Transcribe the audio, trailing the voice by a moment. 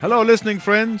Hello listening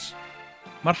friends.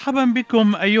 مرحبا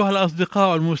بكم أيها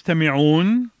الأصدقاء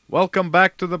المستمعون. Welcome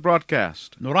back to the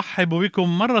broadcast. نرحب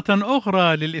بكم مرة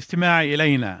أخرى للاستماع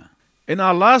إلينا. In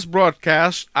our last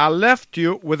broadcast, I left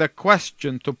you with a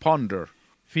question to ponder.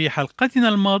 في حلقتنا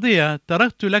الماضية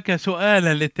تركت لك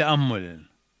سؤالا للتأمل.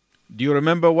 Do you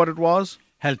remember what it was?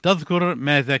 هل تذكر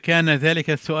ماذا كان ذلك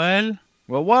السؤال؟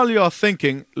 Well, while you are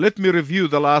thinking, let me review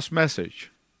the last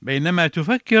message. بينما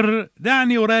تفكر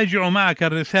دعني أراجع معك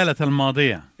الرسالة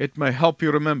الماضية. It may help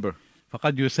you remember.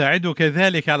 فقد يساعدك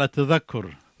ذلك على التذكر.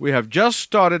 We have just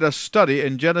started a study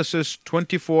in Genesis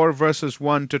 24 verses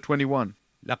 1 to 21.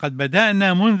 لقد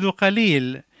بدأنا منذ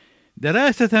قليل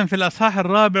دراسة في الأصحاح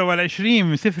 24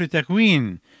 من سفر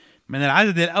تكوين من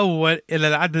العدد الأول إلى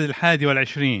العدد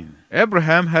 21.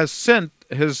 Abraham has sent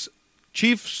his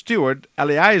chief steward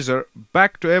Eliezer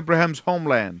back to Abraham's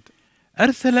homeland.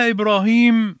 أرسل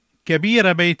إبراهيم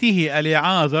كبير بيته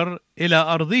أليعازر إلى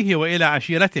أرضه وإلى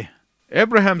عشيرته.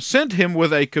 Abraham sent him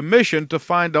with a commission to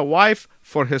find a wife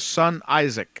for his son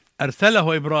Isaac.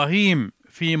 أرسله إبراهيم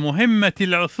في مهمة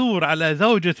العثور على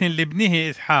زوجة لابنه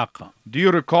إسحاق. Do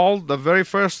you recall the very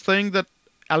first thing that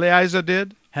Eliezer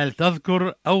did? هل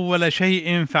تذكر أول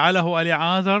شيء فعله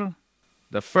أليعازر؟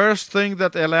 The first thing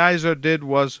that Eliezer did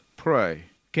was pray.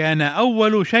 كان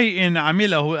أول شيء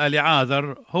عمله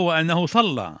أليعازر هو أنه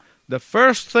صلى. The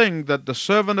first thing that the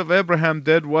servant of Abraham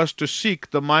did was to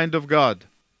seek the mind of God.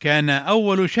 كان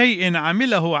أول شيء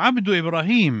عمله عبد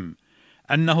إبراهيم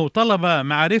أنه طلب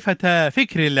معرفة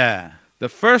فكر الله. The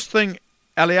first thing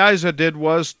Eliezer did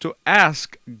was to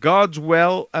ask God's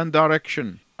will and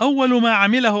direction. أول ما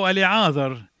عمله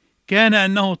أليعازر كان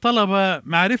أنه طلب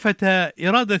معرفة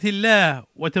إرادة الله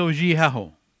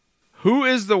وتوجيهه. Who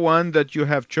is the one that you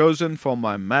have chosen for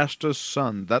my master's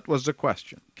son? That was the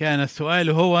question. كان السؤال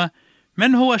هو: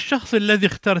 من هو الشخص الذي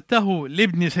اخترته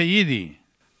لابن سيدي؟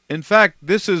 In fact,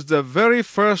 this is the very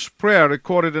first prayer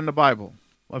recorded in the Bible.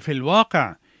 وفي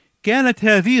الواقع كانت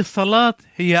هذه الصلاة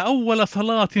هي أول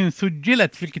صلاة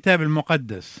سجلت في الكتاب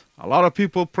المقدس. A lot of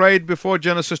people prayed before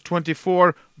Genesis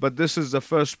 24, but this is the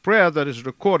first prayer that is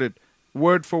recorded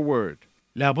word for word.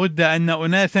 لابد أن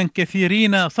أناسا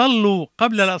كثيرين صلوا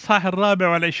قبل الأصحاح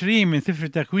 24 من سفر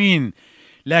تكوين،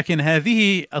 لكن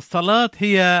هذه الصلاة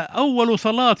هي أول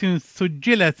صلاة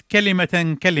سجلت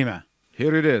كلمة كلمة.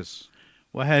 Here it is.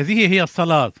 وهذه هي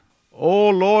الصلاة: O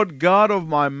Lord God of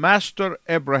my master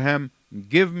Abraham,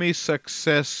 give me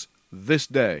success this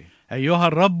day. أيها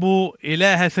الرب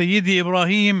إله سيدي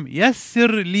إبراهيم،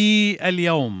 يسر لي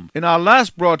اليوم. In our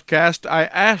last broadcast, I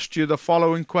asked you the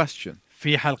following question.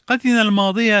 في حلقتنا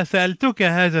الماضية سألتك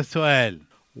هذا السؤال: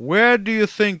 Where do you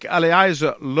think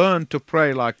Eliezer learned to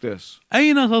pray like this?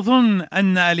 أين تظن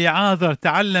أن أليعازر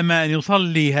تعلم أن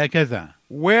يصلي هكذا؟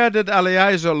 Where did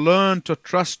Eliezer learn to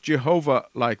trust Jehovah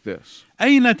like this?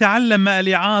 أين تعلم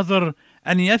أليعازر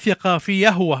أن يثق في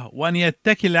يهوه وأن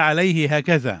يتكل عليه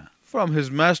هكذا؟ From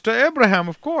his master Abraham,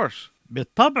 of course.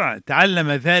 بالطبع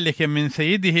تعلم ذلك من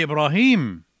سيده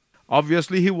إبراهيم.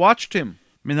 Obviously, he watched him.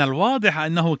 من الواضح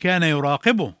أنه كان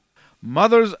يراقبه.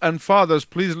 Mothers and fathers,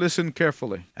 please listen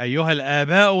carefully. أيها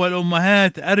الآباء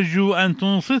والأمهات، أرجو أن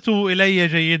تنصتوا إلي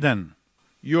جيدا.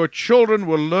 Your children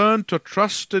will learn to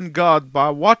trust in God by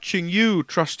watching you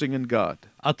trusting in God.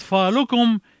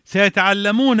 أطفالكم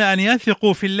سيتعلمون أن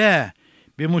يثقوا في الله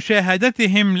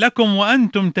بمشاهدتهم لكم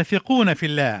وأنتم تثقون في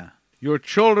الله. Your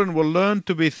children will learn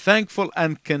to be thankful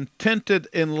and contented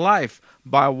in life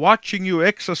by watching you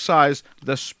exercise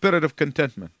the spirit of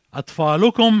contentment.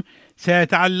 أطفالكم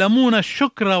سيتعلمون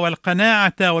الشكر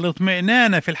والقناعة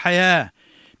والاطمئنان في الحياة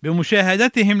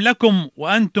بمشاهدتهم لكم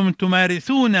وأنتم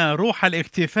تمارسون روح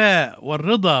الاكتفاء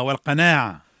والرضا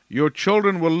والقناعة. Your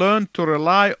children will learn to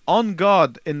rely on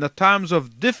God in the times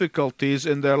of difficulties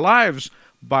in their lives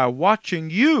by watching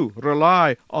you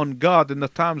rely on God in the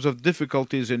times of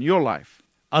difficulties in your life.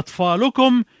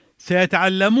 أطفالكم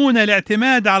سيتعلمون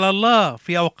الاعتماد على الله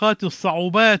في أوقات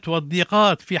الصعوبات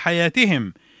والضيقات في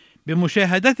حياتهم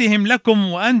بمشاهدتهم لكم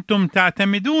وأنتم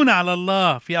تعتمدون على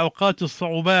الله في أوقات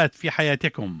الصعوبات في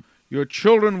حياتكم. Your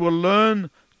children will learn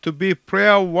to be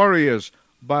prayer warriors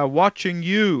by watching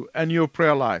you and your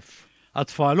prayer life.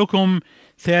 أطفالكم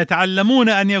سيتعلمون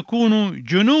أن يكونوا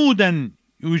جنودا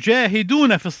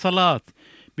يجاهدون في الصلاة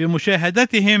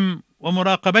بمشاهدتهم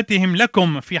ومراقبتهم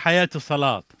لكم في حياة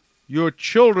الصلاة. Your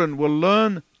children will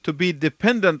learn to be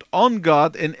dependent on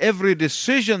God in every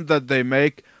decision that they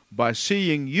make by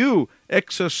seeing you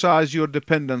exercise your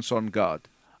dependence on God.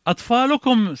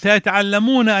 أطفالكم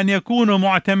سيتعلمون أن يكونوا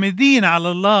معتمدين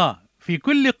على الله في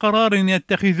كل قرار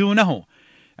يتخذونه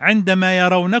عندما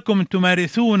يرونكم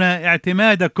تمارسون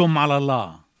اعتمادكم على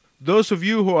الله. Those of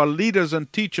you who are leaders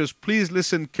and teachers, please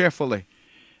listen carefully.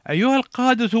 أيها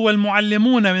القادة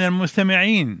والمعلمون من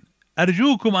المستمعين،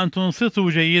 أرجوكم أن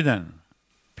تنصتوا جيدا.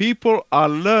 People are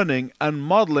learning and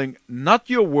modeling not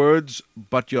your words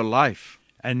but your life.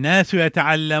 الناس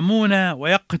يتعلمون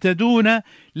ويقتدون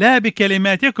لا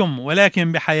بكلماتكم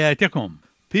ولكن بحياتكم.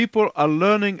 People are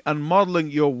learning and modeling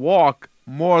your walk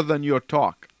more than your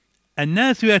talk.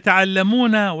 الناس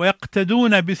يتعلمون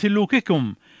ويقتدون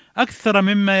بسلوككم أكثر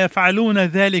مما يفعلون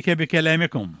ذلك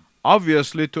بكلامكم.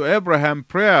 Obviously, to Abraham,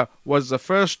 prayer was the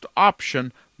first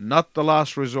option, not the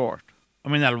last resort.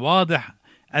 ومن الواضح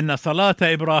أن صلاة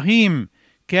إبراهيم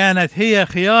كانت هي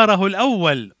خياره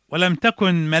الأول ولم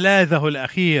تكن ملاذه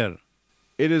الأخير.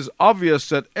 It is obvious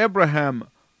that Abraham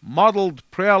modeled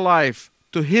prayer life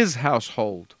to his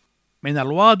household. من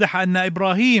الواضح أن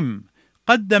إبراهيم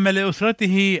قدم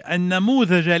لأسرته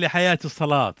النموذج لحياة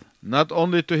الصلاة. Not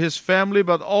only to his family,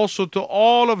 but also to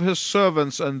all of his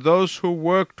servants and those who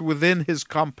worked within his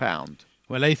compound.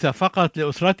 وليس فقط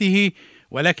لأسرته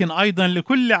ولكن أيضا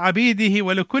لكل عبيده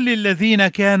ولكل الذين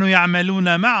كانوا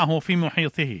يعملون معه في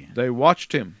محيطه. They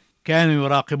watched him. كانوا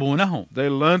يراقبونه. They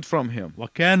learned from him.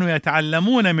 وكانوا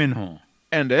يتعلمون منه.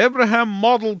 And Abraham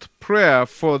modeled prayer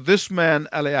for this man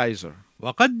Eliezer.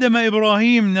 وقدم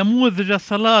إبراهيم نموذج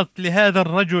الصلاة لهذا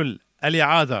الرجل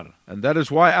اليعازر. And that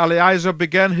is why Eliezer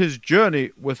began his journey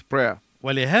with prayer.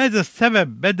 ولهذا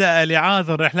السبب بدأ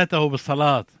اليعازر رحلته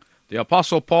بالصلاة. The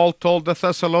Apostle Paul told the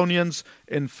Thessalonians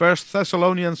in 1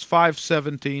 Thessalonians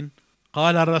 5:17,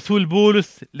 قال الرسول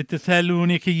بولس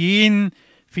للتسالونيكيين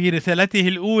في رسالته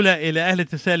الأولى إلى أهل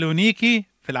تسالونيكي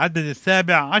في العدد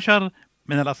 17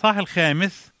 من الأصحاح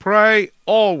 5: pray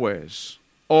always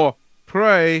or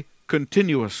pray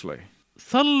continuously.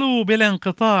 صلوا بلا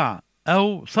انقطاع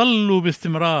أو صلوا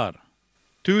باستمرار.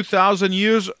 2,000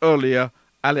 years earlier,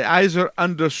 Eliezer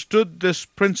understood this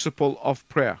principle of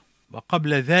prayer.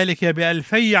 وقبل ذلك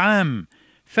ب2000 عام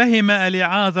فهم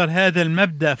اليعازر هذا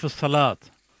المبدأ في الصلاة.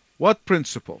 What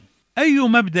principle? أي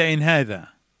مبدأ هذا؟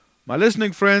 My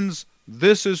listening friends,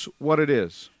 this is what it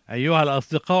is. أيها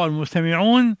الأصدقاء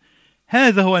المستمعون،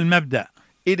 هذا هو المبدأ.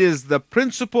 It is the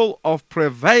principle of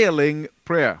prevailing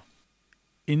prayer.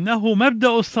 إنه مبدأ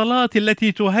الصلاة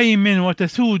التي تهيمن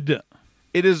وتسود.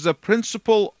 It is the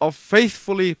principle of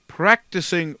faithfully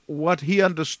practicing what he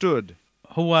understood.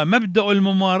 هو مبدأ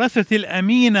الممارسة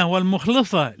الأمينة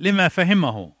والمخلصة لما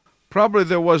فهمه. Probably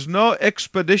there was no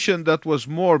expedition that was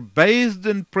more bathed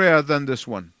in prayer than this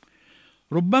one.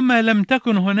 ربما لم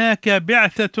تكن هناك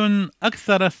بعثة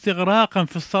أكثر استغراقا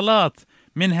في الصلاة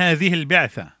من هذه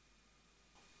البعثة.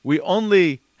 We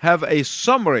only have a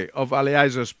summary of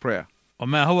Eliezer's prayer.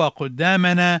 وما هو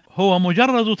قدامنا هو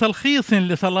مجرد تلخيص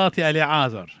لصلاة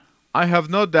اليعازر. I have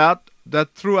no doubt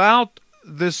that throughout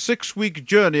this 6-week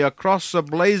journey across the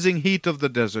blazing heat of the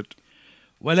desert,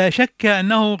 ولا شك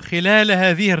أنه خلال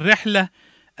هذه الرحلة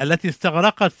التي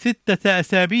استغرقت 6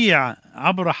 أسابيع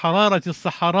عبر حرارة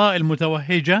الصحراء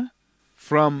المتوهجة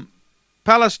from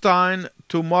Palestine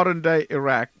to modern-day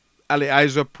Iraq,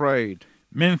 Eliezer prayed.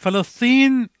 من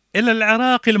فلسطين إلى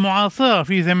العراق المعاصرة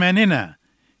في زماننا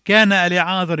كان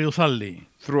اليعازر يصلي.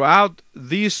 Throughout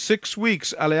these 6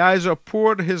 weeks, Eliezer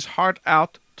poured his heart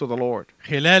out to the Lord.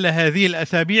 خلال هذه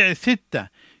الأسابيع 6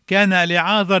 كان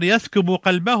اليعازر يسكب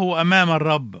قلبه أمام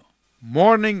الرب.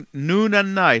 Morning, noon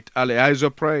and night, Eliezer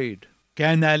prayed.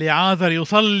 كان اليعازر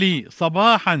يصلي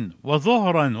صباحا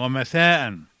وظهرا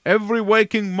ومساء. Every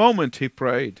waking moment he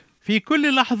prayed. في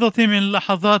كل لحظة من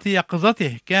لحظات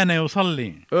يقظته كان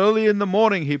يصلي. Early in the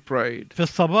morning he prayed. في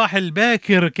الصباح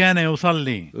الباكر كان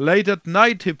يصلي. Late at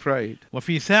night he prayed.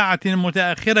 وفي ساعة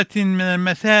متأخرة من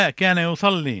المساء كان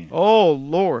يصلي. Oh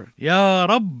Lord, يا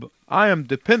رب، I am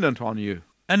dependent on you.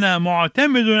 أنا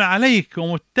معتمد عليك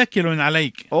ومتكل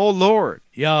عليك. Oh Lord,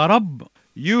 يا رب،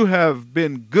 you have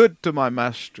been good to my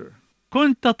master.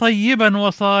 كنت طيبا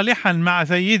وصالحا مع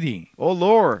سيدي. Oh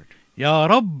Lord, يا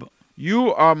رب،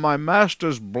 you are my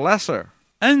master's blesser.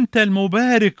 أنت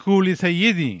المبارك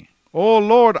لسيدي. Oh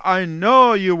Lord, I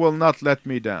know you will not let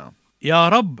me down. يا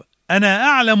رب، أنا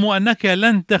أعلم أنك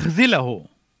لن تخذله.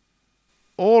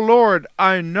 Oh Lord,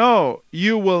 I know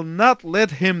you will not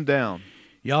let him down.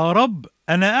 يا رب،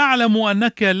 أنا أعلم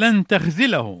أنك لن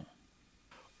تخذله.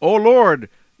 Oh Lord,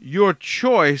 your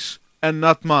choice and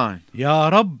not mine. يا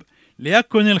رب،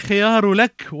 ليكن الخيار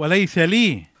لك وليس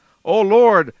لي. Oh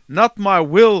Lord, not my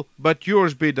will but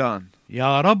yours be done.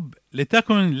 يا رب،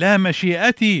 لتكن لا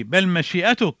مشيئتي بل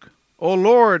مشيئتك. Oh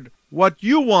Lord, what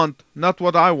you want, not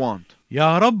what I want.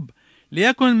 يا رب،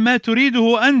 ليكن ما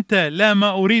تريده أنت لا ما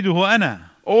أريده أنا.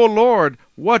 Oh Lord,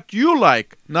 what you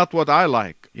like, not what I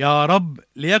like. يا رب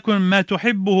ليكن ما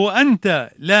تحبه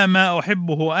أنت لا ما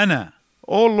أحبه أنا.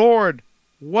 Oh Lord,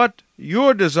 what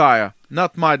your desire,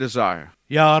 not my desire.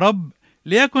 يا رب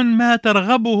ليكن ما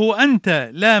ترغبه أنت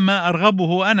لا ما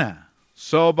أرغبه أنا.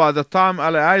 So by the time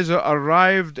Eliezer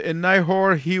arrived in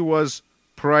Nahor, he was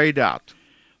prayed out.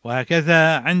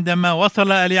 وهكذا عندما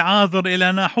وصل أليعازر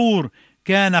إلى ناحور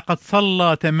كان قد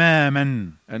صلى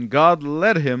تماما. And God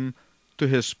led him to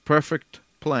his perfect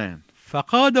plan.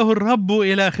 فقاده الرب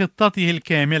إلى خطته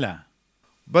الكاملة.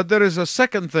 But there is a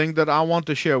second thing that I want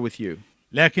to share with you.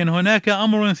 لكن هناك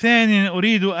أمر ثاني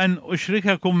أريد أن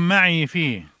أشرككم معي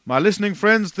فيه. My listening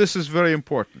friends, this is very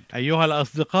important. أيها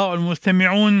الأصدقاء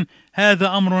المستمعون،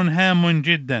 هذا أمر هام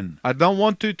جدا. I don't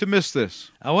want you to miss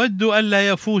this. أود ألا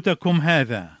يفوتكم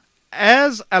هذا.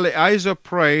 As Eliezer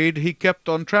prayed, he kept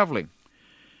on traveling.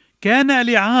 كان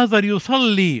أليعازر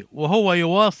يصلي وهو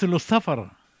يواصل السفر.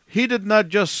 He did not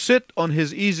just sit on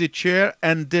his easy chair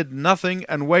and did nothing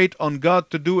and wait on God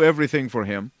to do everything for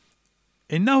him.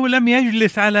 إنه لم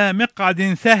يجلس على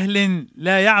مقعد سهل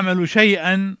لا يعمل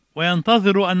شيئا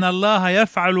وينتظر أن الله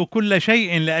يفعل كل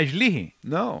شيء لأجله.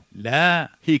 No. لا.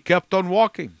 He kept on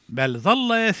walking. بل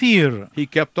ظل يسير. He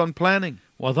kept on planning.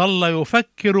 وظل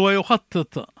يفكر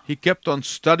ويخطط. He kept on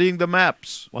studying the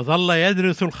maps. وظل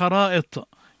يدرس الخرائط.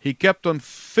 He kept on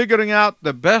figuring out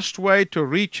the best way to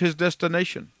reach his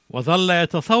destination. وظل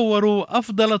يتصور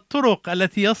أفضل الطرق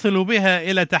التي يصل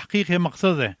بها إلى تحقيق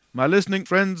مقصده. My listening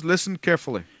friends, listen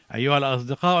carefully. أيها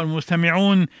الأصدقاء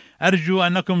المستمعون، أرجو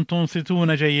أنكم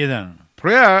تنصتون جيدا.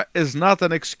 Prayer is not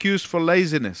an excuse for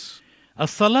laziness.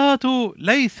 الصلاة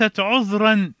ليست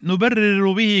عذرا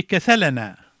نبرر به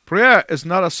كسلنا. Prayer is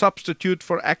not a substitute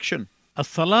for action.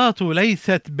 الصلاة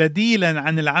ليست بديلا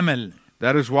عن العمل.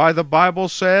 That is why the Bible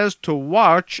says to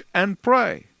watch and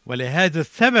pray. ولهذا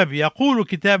السبب يقول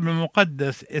الكتاب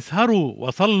المقدس اسهروا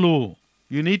وصلوا.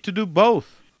 You need to do both.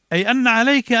 أي أن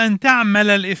عليك أن تعمل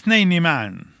الاثنين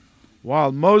معا.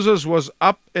 While Moses was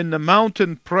up in the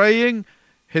mountain praying,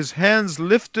 his hands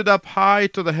lifted up high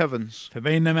to the heavens.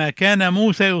 فبينما كان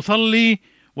موسى يصلي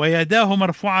ويداه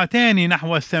مرفوعتان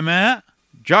نحو السماء،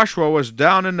 Joshua was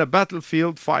down in the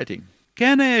battlefield fighting.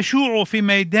 كان يشوع في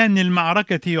ميدان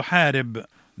المعركة يحارب.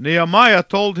 Nehemiah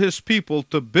told his people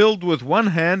to build with one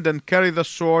hand and carry the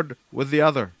sword with the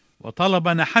other. وطلب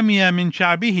نحميا من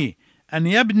شعبه أن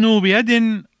يبنوا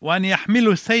بيد وأن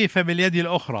يحملوا السيف باليد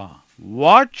الأخرى.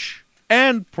 Watch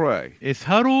and pray.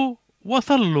 اسهروا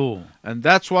وصلوا. And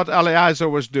that's what Eliezer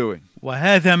was doing.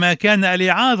 وهذا ما كان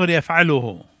أليعازر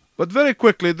يفعله. But very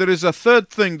quickly, there is a third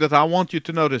thing that I want you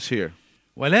to notice here.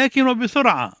 ولكن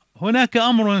وبسرعة هناك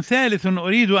أمر ثالث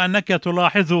أريد أنك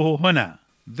تلاحظه هنا.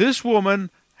 This woman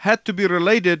had to be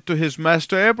related to his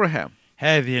master Abraham.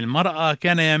 هذه المرأة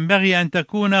كان ينبغي أن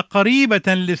تكون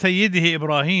قريبة لسيده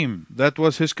إبراهيم. That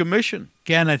was his commission.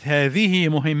 كانت هذه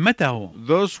مهمته.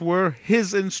 Those were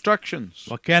his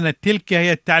instructions. وكانت تلك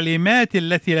هي التعليمات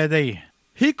التي لديه.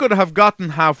 He could have gotten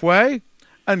halfway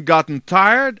and gotten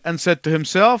tired and said to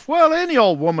himself, well, any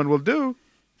old woman will do.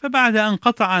 فبعد أن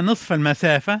قطع نصف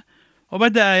المسافة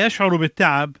وبدأ يشعر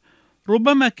بالتعب،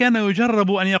 ربما كان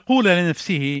يجرب أن يقول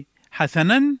لنفسه: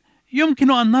 حسنا،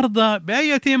 يمكن أن نرضى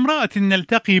بأية امرأة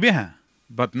نلتقي بها.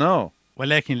 But no.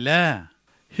 ولكن لا.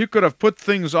 He could have put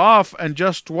things off and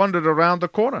just wandered around the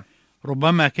corner.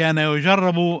 ربما كان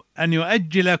يجرب أن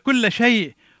يؤجل كل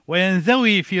شيء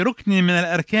وينزوي في ركن من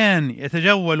الأركان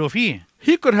يتجول فيه.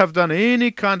 He could have done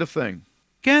any kind of thing.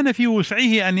 كان في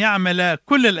وسعه أن يعمل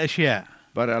كل الأشياء.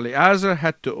 But Eliezer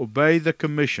had to obey the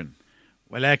commission.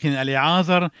 ولكن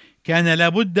أليعازر كان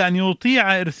لابد أن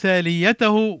يطيع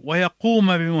إرساليته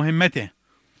ويقوم بمهمته.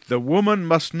 The woman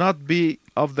must not be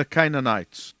of the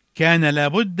Canaanites. كان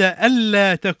لابد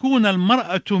ألا تكون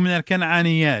المرأة من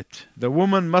الكنعانيات. The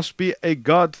woman must be a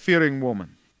God-fearing woman.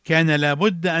 كان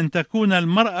لابد أن تكون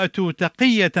المرأة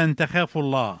تقية تخاف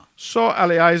الله. So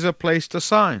Eliezer placed a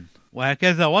sign.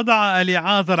 وهكذا وضع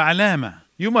أليعازر علامة.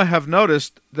 You might have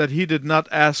noticed that he did not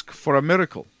ask for a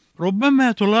miracle.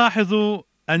 ربما تلاحظ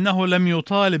أنه لم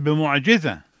يطالب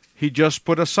بمعجزة. He just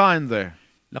put a sign there.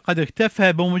 لقد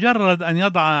اكتفى بمجرد أن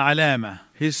يضع علامة.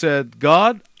 He said,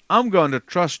 God, I'm going to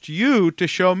trust you to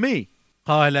show me.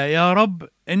 قال: يا رب،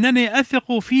 إنني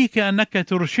أثق فيك أنك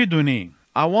ترشدني.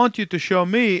 I want you to show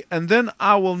me and then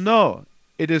I will know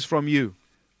it is from you.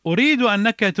 أريد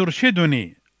أنك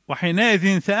ترشدني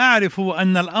وحينئذ سأعرف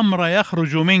أن الأمر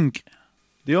يخرج منك.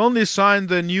 The only sign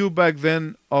they knew back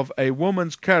then of a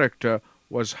woman's character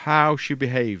was how she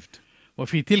behaved.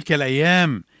 وفي تلك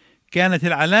الأيام كانت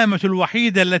العلامة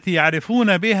الوحيدة التي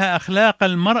يعرفون بها أخلاق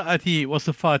المرأة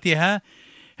وصفاتها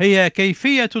هي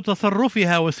كيفية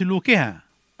تصرفها وسلوكها.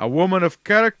 A woman of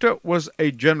character was a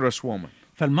generous woman.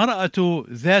 فالمرأة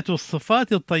ذات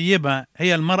الصفات الطيبة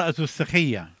هي المرأة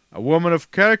السخية. A woman of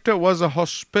character was a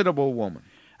hospitable woman.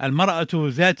 المرأة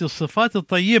ذات الصفات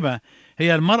الطيبة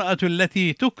هي المرأة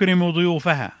التي تكرم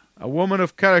ضيوفها. A woman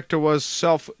of character was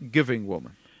self-giving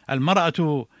woman.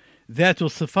 المرأة ذات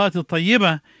الصفات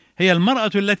الطيبة هي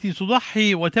المرأة التي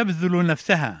تضحي وتبذل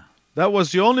نفسها. That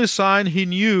was the only sign he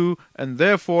knew, and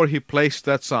therefore he placed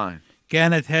that sign.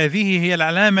 كانت هذه هي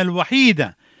العلامة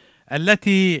الوحيدة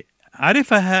التي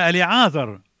عرفها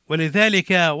اليعازر،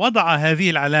 ولذلك وضع هذه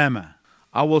العلامة.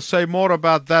 I will say more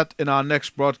about that in our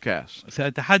next broadcast.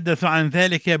 سأتحدث عن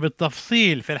ذلك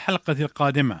بالتفصيل في الحلقة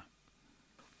القادمة.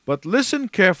 But listen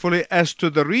carefully as to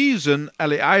the reason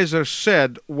Eliezer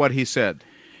said what he said.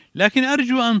 لكن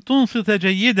أرجو أن تنصت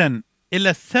جيدا إلى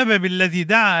السبب الذي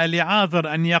دعا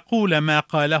اليعازر أن يقول ما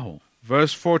قاله.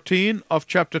 Verse 14 of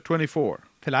chapter 24.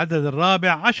 في العدد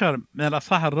 14 من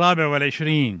الأصحاح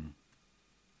 24.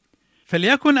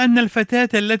 فليكن أن الفتاة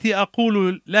التي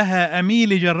أقول لها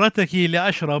أميلي جرتك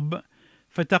لأشرب،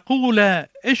 فتقول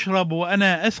اشرب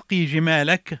وأنا أسقي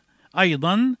جمالك،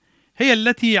 أيضا هي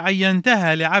التي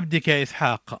عينتها لعبدك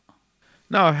إسحاق.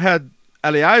 Now had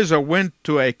Eliezer went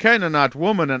to a Canaanite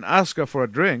woman and asked her for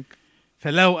a drink,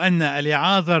 فلو أن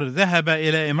اليعازر ذهب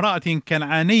إلى امرأة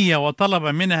كنعانية وطلب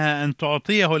منها أن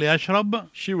تعطيه ليشرب،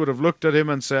 she would have looked at him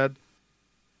and said,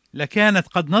 لكانت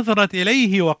قد نظرت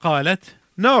إليه وقالت: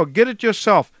 No, get it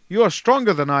yourself. You are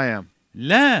stronger than I am.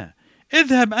 لا،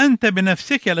 اذهب أنت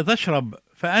بنفسك لتشرب،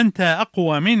 فأنت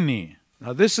أقوى مني.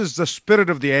 Now this is the spirit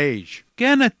of the age.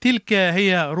 كانت تلك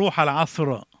هي روح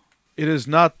العصر. It is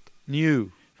not new.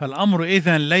 فالأمر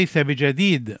إذن ليس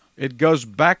بجديد. It goes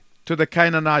back to the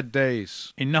Canaanite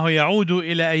days. إنه يعود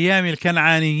إلى أيام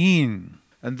الكنعانيين.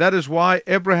 And that is why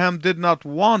Abraham did not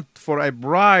want for a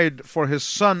bride for his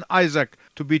son Isaac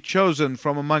to be chosen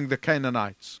from among the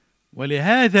Canaanites.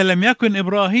 ولهذا لم يكن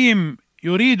إبراهيم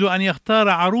يريد أن يختار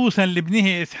عروسا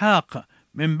لابنه إسحاق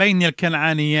من بين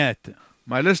الكنعانيات.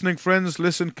 My listening friends,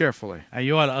 listen carefully.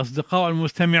 أيها الأصدقاء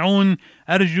المستمعون،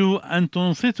 أرجو أن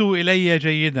تنصتوا إلي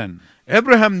جيدا.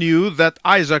 Abraham knew that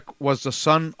Isaac was the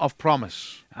son of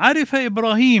promise. عرف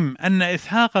إبراهيم أن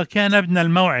إسحاق كان ابن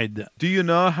الموعد. Do you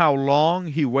know how long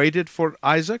he waited for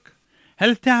Isaac?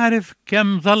 هل تعرف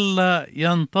كم ظل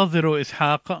ينتظر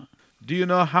إسحاق؟ Do you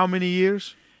know how many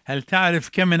years? هل تعرف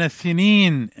كم من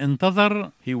السنين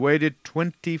انتظر؟ He waited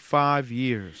 25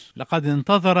 years. لقد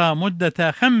انتظر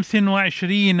مدة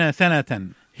 25 سنة.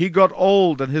 He got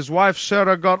old and his wife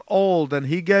Sarah got old and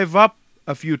he gave up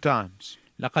a few times.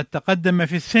 لقد تقدم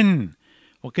في السن،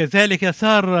 وكذلك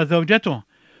سارة زوجته،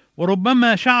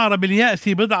 وربما شعر باليأس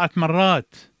بضعة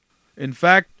مرات. In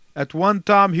fact, at one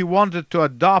time he wanted to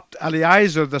adopt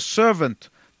Eliezer the servant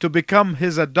to become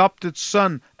his adopted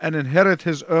son and inherit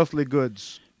his earthly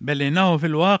goods. بل إنه في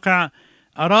الواقع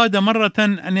أراد مرة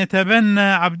أن يتبنى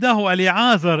عبده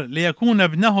اليعازر ليكون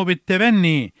ابنه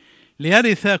بالتبني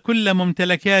ليرث كل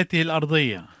ممتلكاته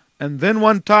الأرضية. And then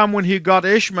one time when he got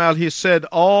Ishmael, he said,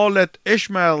 "Oh, let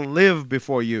Ishmael live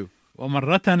before you."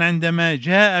 ومرة عندما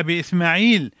جاء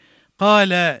بإسماعيل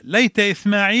قال: ليت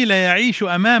إسماعيل يعيش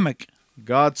أمامك.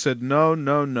 God said, "No,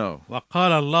 no, no.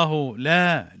 وقال الله: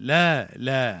 لا لا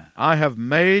لا. I have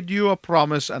made you a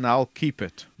promise and I'll keep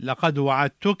it." لقد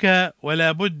وعدتك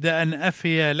ولا بد أن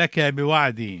أفي لك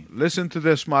بوعدي. Listen to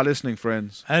this, my listening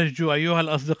friends. أرجو أيها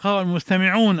الأصدقاء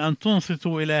المستمعون أن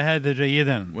تنصتوا إلى هذا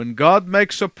جيدا. When God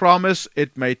makes a promise,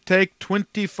 it may take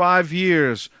 25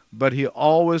 years, but he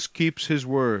always keeps his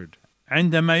word.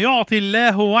 عندما يعطي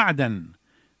الله وعدا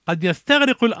قد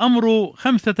يستغرق الأمر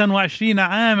 25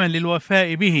 عاما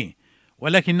للوفاء به،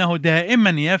 ولكنه دائما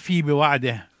يفي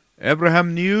بوعده.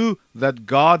 Abraham knew that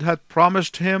God had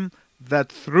promised him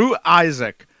that through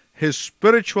Isaac, his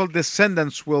spiritual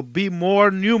descendants will be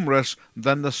more numerous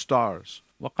than the stars.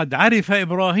 وقد عرف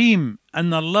إبراهيم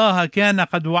أن الله كان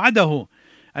قد وعده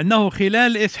أنه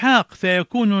خلال إسحاق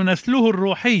سيكون نسله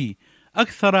الروحي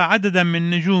أكثر عددا من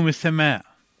نجوم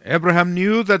السماء. Abraham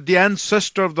knew that the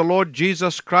ancestor of the Lord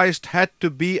Jesus Christ had to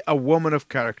be a woman of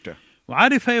character.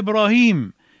 وعرف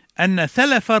إبراهيم أن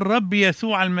سلف الرب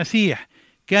يسوع المسيح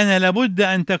كان لابد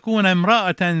أن تكون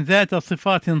امرأة ذات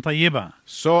صفات طيبة.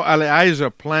 So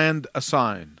Eliezer planned a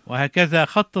sign. وهكذا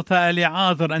خطط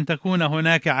اليعازر أن تكون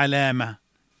هناك علامة.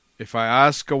 If I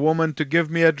ask a woman to give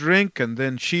me a drink and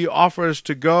then she offers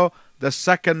to go the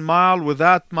second mile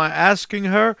without my asking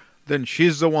her, then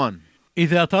she's the one.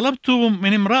 إذا طلبت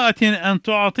من امرأة أن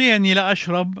تعطيني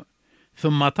لأشرب،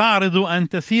 ثم تعرض أن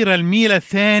تسير الميل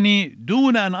الثاني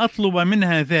دون أن أطلب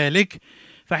منها ذلك،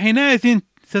 فحينئذ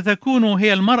ستكون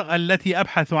هي المرأة التي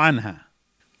أبحث عنها.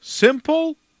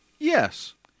 Simple?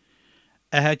 Yes.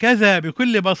 أهكذا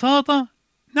بكل بساطة؟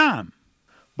 نعم.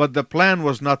 But the plan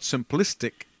was not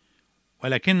simplistic.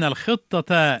 ولكن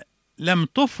الخطة لم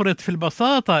تفرط في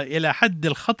البساطة إلى حد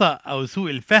الخطأ أو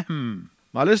سوء الفهم.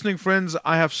 My listening friends,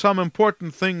 I have some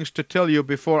important things to tell you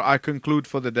before I conclude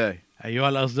for the day. أيها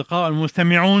الأصدقاء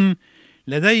المستمعون،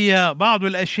 لدي بعض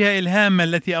الأشياء الهامة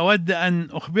التي أود أن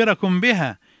أخبركم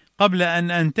بها قبل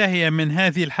أن أنتهي من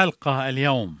هذه الحلقة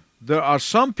اليوم. There are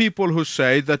some people who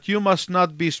say that you must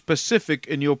not be specific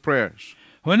in your prayers.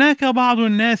 هناك بعض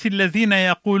الناس الذين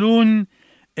يقولون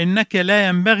إنك لا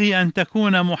ينبغي أن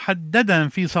تكون محددا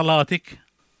في صلاتك.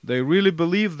 They really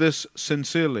believe this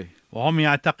sincerely. وهم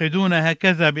يعتقدون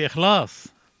هكذا بإخلاص.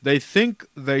 They think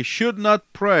they should not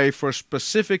pray for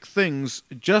specific things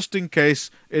just in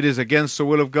case it is against the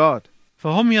will of God.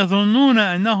 فهم يظنون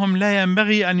أنهم لا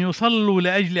ينبغي أن يصلوا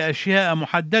لأجل أشياء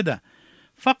محددة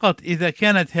فقط إذا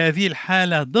كانت هذه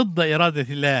الحالة ضد إرادة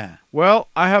الله. Well,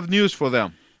 I have news for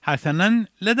them. حسنا،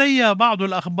 لدي بعض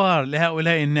الأخبار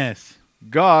لهؤلاء الناس.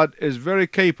 God is very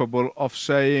capable of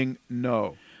saying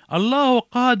no. الله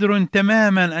قادر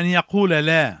تماما أن يقول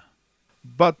لا.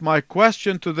 But my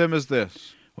question to them is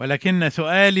this. ولكن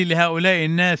سؤالي لهؤلاء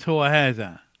الناس هو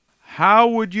هذا: How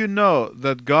would you know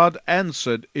that God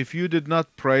answered if you did not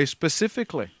pray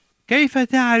specifically? كيف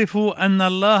تعرف أن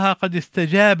الله قد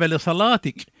استجاب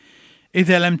لصلاتك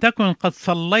إذا لم تكن قد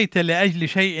صليت لأجل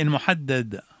شيء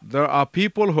محدد؟ There are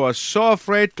people who are so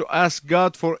afraid to ask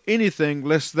God for anything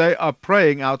lest they are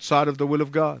praying outside of the will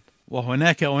of God.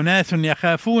 وهناك أناس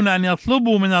يخافون أن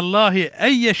يطلبوا من الله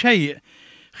أي شيء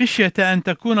خشية أن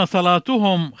تكون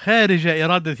صلاتهم خارج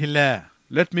إرادة الله.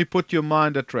 Let me put your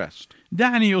mind at rest.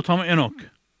 دعني أطمئنك.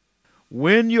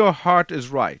 When your heart is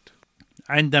right,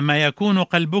 عندما يكون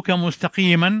قلبك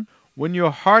مستقيما، when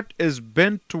your heart is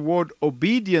bent toward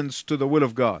obedience to the will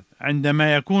of God,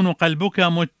 عندما يكون قلبك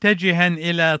متجها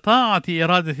إلى طاعة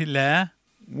إرادة الله،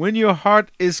 when your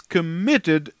heart is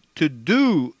committed to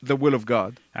do the will of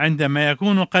God, عندما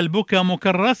يكون قلبك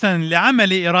مكرسا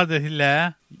لعمل إرادة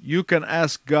الله، you can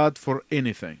ask God for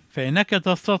anything. فإنك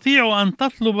تستطيع أن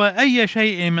تطلب أي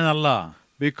شيء من الله.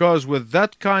 Because with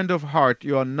that kind of heart,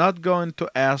 you are not going to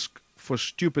ask for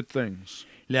stupid things.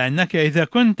 لأنك إذا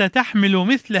كنت تحمل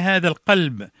مثل هذا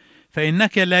القلب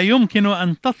فإنك لا يمكن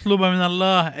أن تطلب من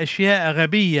الله أشياء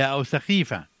غبية أو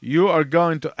سخيفة. You are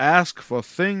going to ask for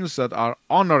things that are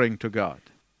honoring to God.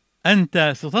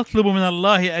 أنت ستطلب من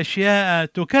الله أشياء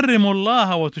تكرم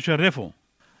الله وتشرفه.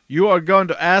 You are going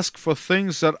to ask for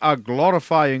things that are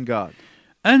glorifying God.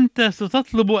 أنت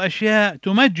ستطلب أشياء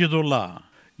تمجد الله.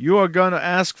 You are going to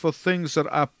ask for things that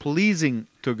are pleasing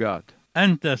to God.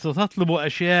 أنت ستطلب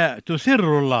أشياء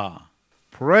تسر الله.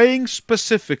 Praying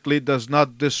specifically does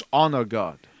not dishonor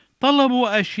God. طلب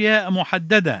أشياء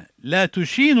محددة لا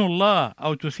تشين الله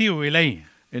أو تسيء إليه.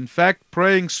 In fact,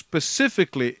 praying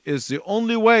specifically is the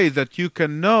only way that you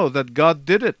can know that God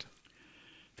did it.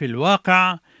 في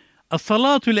الواقع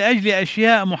الصلاة لأجل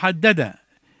أشياء محددة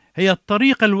هي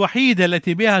الطريقة الوحيدة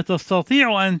التي بها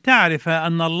تستطيع أن تعرف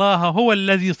أن الله هو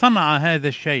الذي صنع هذا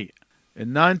الشيء.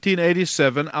 In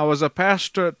 1987, I was a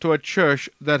pastor to a church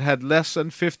that had less than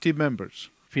 50 members.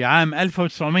 في عام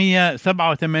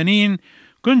 1987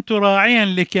 كنت راعيا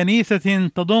لكنيسة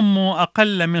تضم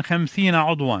أقل من 50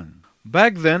 عضوا.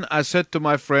 Back then, I said to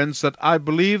my friends that I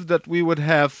believed that we would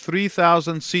have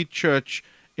 3,000-seat church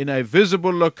in a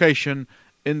visible location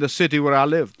in the city where I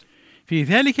lived. في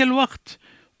ذلك الوقت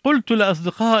قلت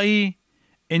لأصدقائي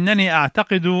إنني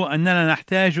أعتقد أننا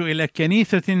نحتاج إلى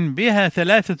كنيسة بها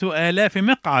 3,000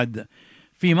 مقعد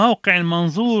في موقع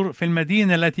منظور في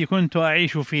المدينة التي كنت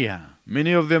أعيش فيها.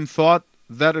 Many of them thought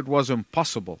that it was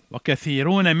impossible.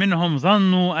 وكثيرون منهم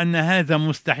ظنوا أن هذا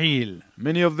مستحيل.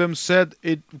 Many of them said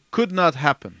it could not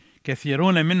happen.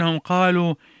 كثيرون منهم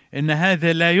قالوا إن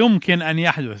هذا لا يمكن أن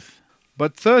يحدث.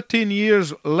 But 13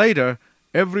 years later,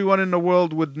 everyone in the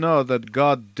world would know that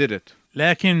God did it.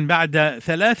 لكن بعد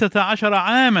 13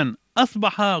 عاما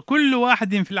أصبح كل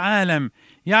واحد في العالم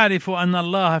يعرف أن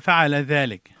الله فعل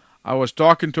ذلك. I was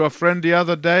talking to a friend the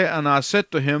other day and I said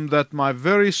to him that my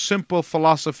very simple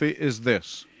philosophy is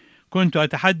this. كنت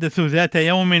أتحدث ذات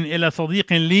يوم إلى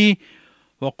صديق لي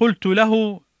وقلت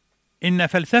له إن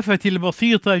فلسفتي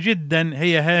البسيطة جدا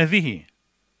هي هذه.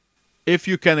 If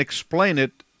you can explain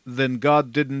it, then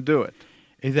God didn't do it.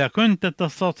 إذا كنت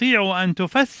تستطيع أن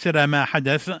تفسر ما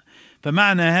حدث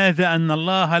فمعنى هذا أن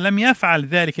الله لم يفعل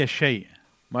ذلك الشيء.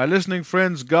 My listening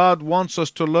friends, God wants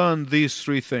us to learn these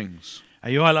three things.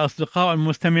 أيها الأصدقاء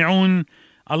المستمعون،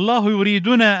 الله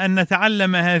يريدنا أن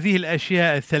نتعلم هذه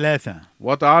الأشياء الثلاثة.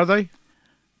 What are they?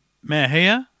 ما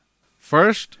هي؟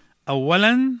 First,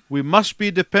 أولا، we must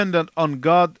be dependent on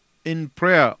God in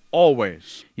prayer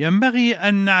always. ينبغي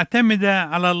أن نعتمد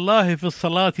على الله في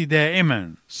الصلاة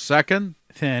دائما. Second,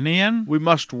 ثانيا، we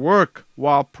must work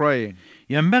while praying.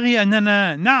 ينبغي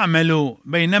أننا نعمل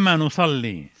بينما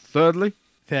نصلي. Thirdly,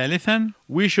 ثالثا،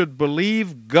 we should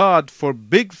believe God for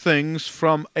big things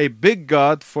from a big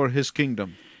God for his kingdom.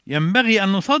 ينبغي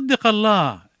أن نصدق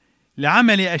الله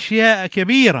لعمل أشياء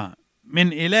كبيرة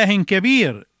من إله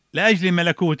كبير لأجل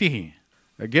ملكوته.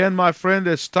 Again, my friend,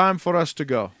 it's time for us to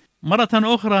go. مرة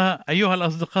أخرى أيها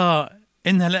الأصدقاء،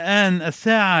 إنها الآن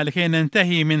الساعة لكي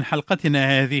ننتهي من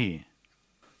حلقتنا هذه.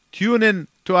 Tune in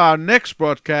to our next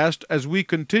broadcast as we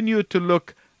continue to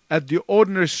look at the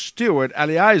ordinary steward,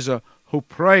 اليائسة, who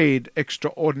prayed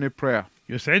extraordinary prayer.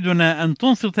 يسعدنا أن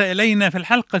تنصت إلينا في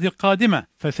الحلقة القادمة،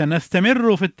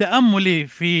 فسنستمر في التأمل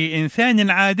في إنسان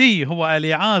عادي هو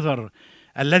اليعازر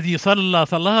الذي صلى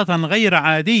صلاة غير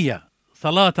عادية،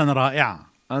 صلاة رائعة.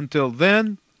 Until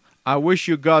then, I wish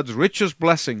you God's richest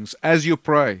blessings as you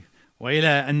pray.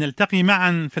 وإلى أن نلتقي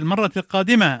معا في المرة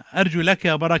القادمة، أرجو لك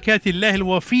بركات الله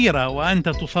الوفيرة وأنت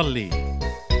تصلي.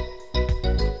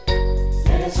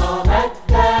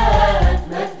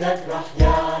 مجدك رح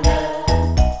يعلى،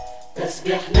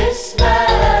 تسبيح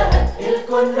لاسمك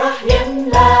الكون رح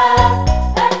يملى،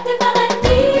 أهتف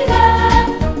أغنينا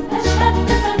أشهد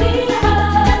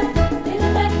بصنيعك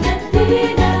المجد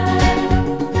فينا،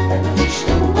 مفيش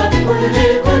قوة بكل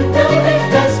الكون توقف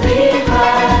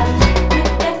تسبيحك،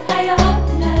 مجدك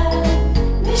هيعودنا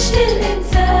مش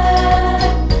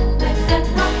للإنسان، مجدك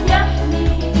رح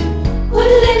يحمي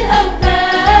كل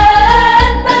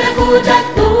الأوثان، ملكوتك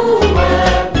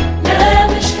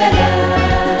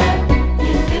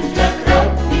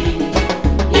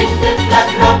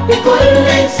بكل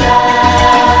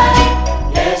إنسان.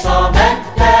 يسوع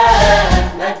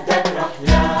مجدك رح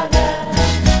يعلى،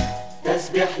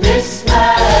 تسبيح لاسمك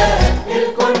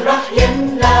الكون رح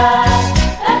يملى،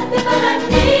 أهتف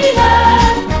أغنينا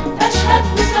أشهد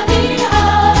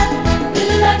بصنيعك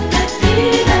المجد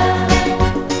فينا،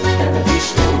 مفيش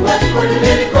قوة بكل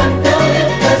الكون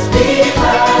توقف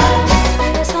تسبيحك.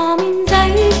 يسوع من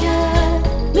زيك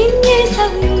من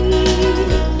يسويك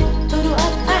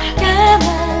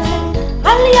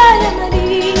عالية يا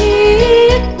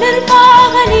مليك، نرفع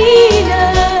غنينا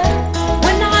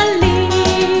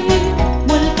ونعليك،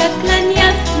 ملكك لن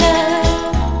يفنى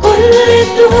كل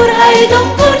الدهور هيدوم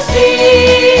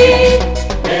كرسيك.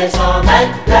 يسوع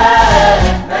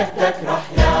مجدك رح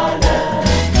يعلى،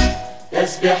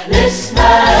 تسبيح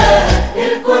لاسمك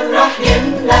الكون رح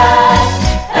يملى،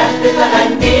 أهتف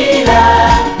أغنينا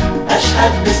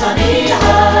أشهد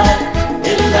بصنيعك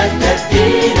المجد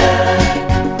فينا،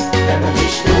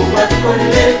 مفيش قوة في كل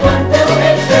الكون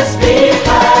توقف تسبيحك.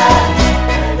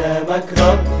 كلامك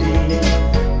ربي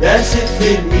داسك في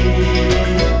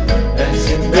الميل،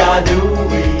 أهزم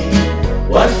بعدوي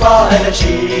وارفع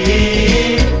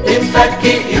أناشيد، تنفك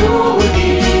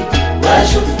قيودي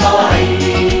واشوف مواعيد.